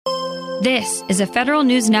This is a Federal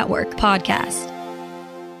News Network podcast.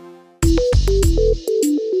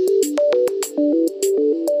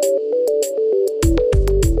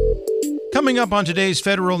 Coming up on today's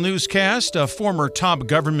Federal Newscast, a former top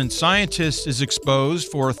government scientist is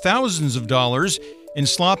exposed for thousands of dollars in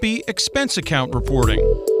sloppy expense account reporting.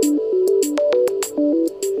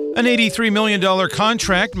 An $83 million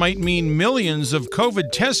contract might mean millions of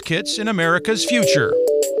COVID test kits in America's future.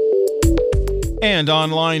 And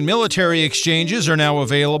online military exchanges are now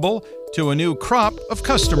available to a new crop of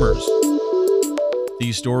customers.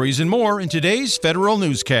 These stories and more in today's Federal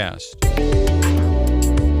Newscast.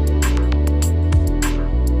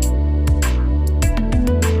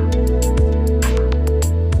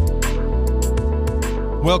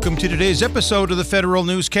 Welcome to today's episode of the Federal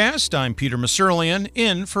Newscast. I'm Peter Masurlian,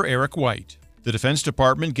 in for Eric White. The Defense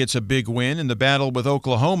Department gets a big win in the battle with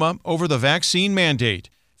Oklahoma over the vaccine mandate.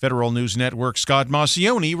 Federal News Network Scott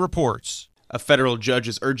Maucione reports. A federal judge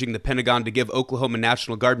is urging the Pentagon to give Oklahoma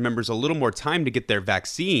National Guard members a little more time to get their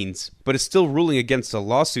vaccines, but is still ruling against a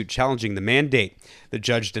lawsuit challenging the mandate. The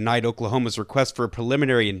judge denied Oklahoma's request for a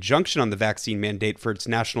preliminary injunction on the vaccine mandate for its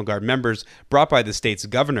National Guard members brought by the state's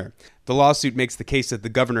governor. The lawsuit makes the case that the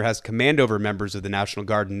governor has command over members of the National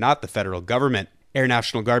Guard, not the federal government. Air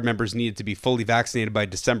National Guard members needed to be fully vaccinated by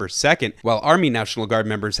December 2nd, while Army National Guard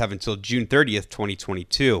members have until June 30th,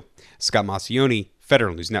 2022. Scott Maucione,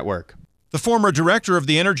 Federal News Network. The former director of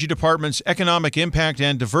the Energy Department's Economic Impact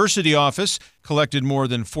and Diversity Office collected more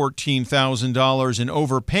than $14,000 in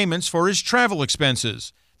overpayments for his travel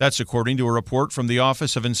expenses. That's according to a report from the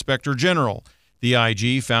Office of Inspector General. The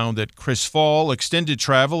IG found that Chris Fall extended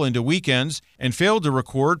travel into weekends and failed to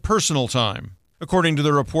record personal time. According to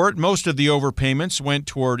the report, most of the overpayments went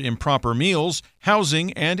toward improper meals,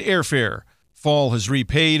 housing, and airfare. Fall has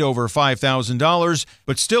repaid over $5,000,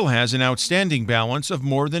 but still has an outstanding balance of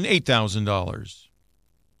more than $8,000.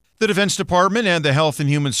 The Defense Department and the Health and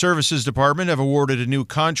Human Services Department have awarded a new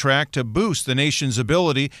contract to boost the nation's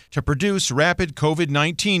ability to produce rapid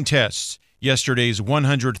COVID-19 tests. Yesterday's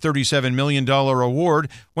 $137 million award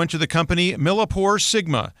went to the company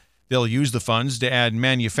MilliporeSigma. They'll use the funds to add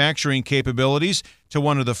manufacturing capabilities to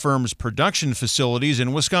one of the firm's production facilities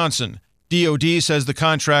in Wisconsin. DoD says the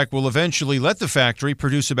contract will eventually let the factory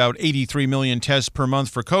produce about 83 million tests per month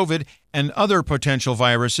for COVID and other potential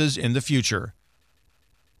viruses in the future.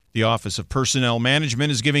 The Office of Personnel Management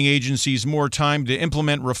is giving agencies more time to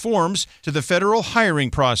implement reforms to the federal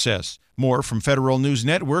hiring process. More from Federal News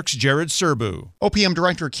Network's Jared Serbu. OPM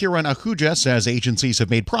Director Kiran Ahuja says agencies have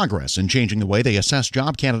made progress in changing the way they assess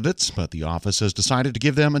job candidates, but the office has decided to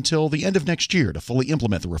give them until the end of next year to fully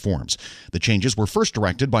implement the reforms. The changes were first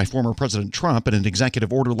directed by former President Trump in an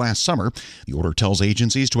executive order last summer. The order tells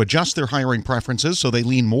agencies to adjust their hiring preferences so they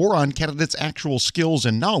lean more on candidates' actual skills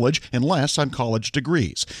and knowledge and less on college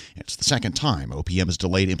degrees. It's the second time OPM has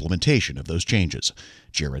delayed implementation of those changes.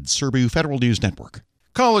 Jared Serbu, Federal News Network.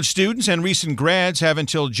 College students and recent grads have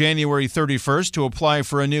until January 31st to apply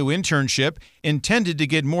for a new internship intended to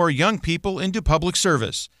get more young people into public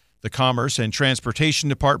service. The Commerce and Transportation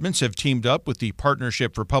Departments have teamed up with the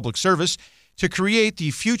Partnership for Public Service to create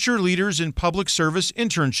the Future Leaders in Public Service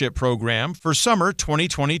Internship Program for summer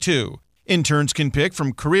 2022. Interns can pick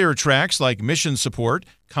from career tracks like mission support,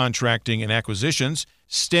 contracting and acquisitions,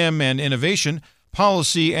 STEM and innovation,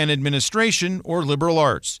 policy and administration, or liberal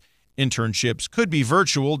arts. Internships could be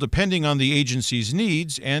virtual depending on the agency's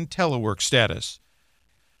needs and telework status.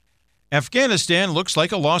 Afghanistan looks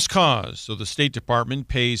like a lost cause, so the State Department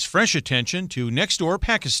pays fresh attention to next-door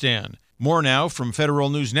Pakistan. More now from Federal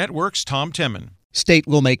News Network's Tom Temin. State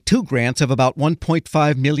will make two grants of about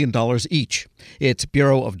 $1.5 million each. Its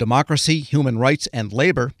Bureau of Democracy, Human Rights, and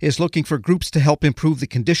Labor is looking for groups to help improve the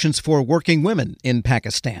conditions for working women in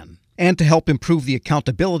Pakistan and to help improve the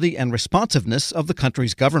accountability and responsiveness of the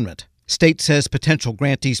country's government. State says potential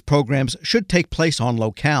grantees' programs should take place on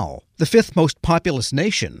locale. The fifth most populous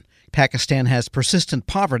nation, Pakistan has persistent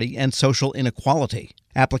poverty and social inequality.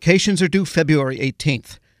 Applications are due February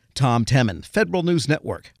 18th. Tom Temin, Federal News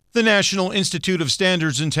Network. The National Institute of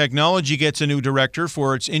Standards and Technology gets a new director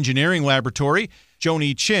for its engineering laboratory.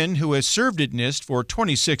 Joni Chin, who has served at NIST for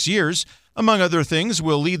 26 years, among other things,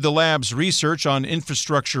 will lead the lab's research on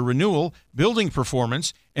infrastructure renewal, building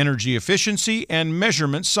performance, energy efficiency, and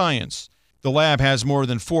measurement science. The lab has more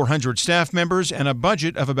than 400 staff members and a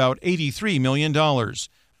budget of about $83 million.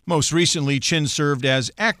 Most recently, Chin served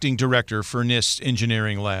as acting director for NIST's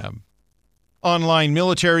engineering lab. Online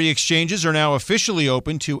military exchanges are now officially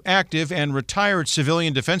open to active and retired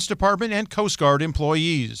civilian Defense Department and Coast Guard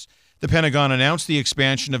employees. The Pentagon announced the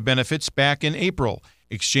expansion of benefits back in April.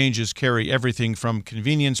 Exchanges carry everything from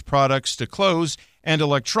convenience products to clothes and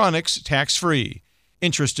electronics tax-free.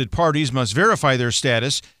 Interested parties must verify their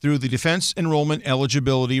status through the Defense Enrollment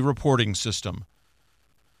Eligibility Reporting System.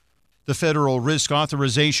 The Federal Risk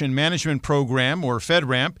Authorization Management Program, or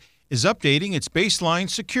FedRAMP, is updating its baseline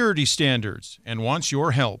security standards and wants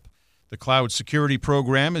your help. The Cloud Security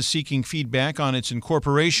Program is seeking feedback on its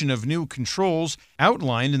incorporation of new controls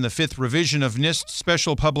outlined in the 5th revision of NIST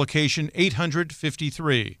Special Publication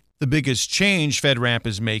 853. The biggest change FedRAMP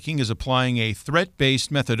is making is applying a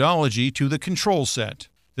threat-based methodology to the control set.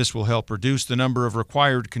 This will help reduce the number of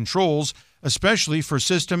required controls, especially for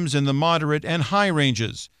systems in the moderate and high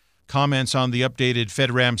ranges. Comments on the updated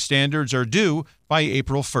FedRAMP standards are due by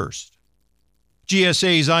April 1st.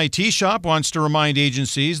 GSA's IT shop wants to remind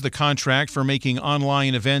agencies the contract for making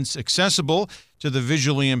online events accessible to the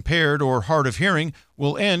visually impaired or hard of hearing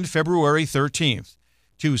will end February 13th.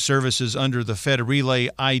 2 services under the Fed Relay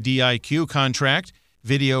IDIQ contract,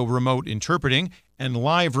 video remote interpreting and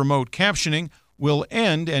live remote captioning, will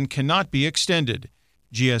end and cannot be extended.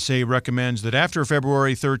 GSA recommends that after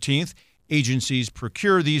February 13th, agencies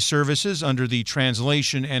procure these services under the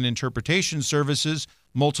Translation and Interpretation Services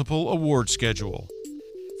Multiple Award Schedule.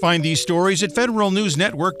 Find these stories at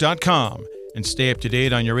federalnewsnetwork.com and stay up to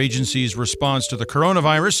date on your agency's response to the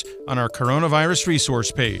coronavirus on our coronavirus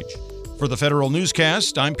resource page. For the Federal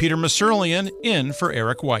Newscast, I'm Peter Masurlian, in for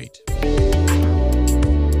Eric White.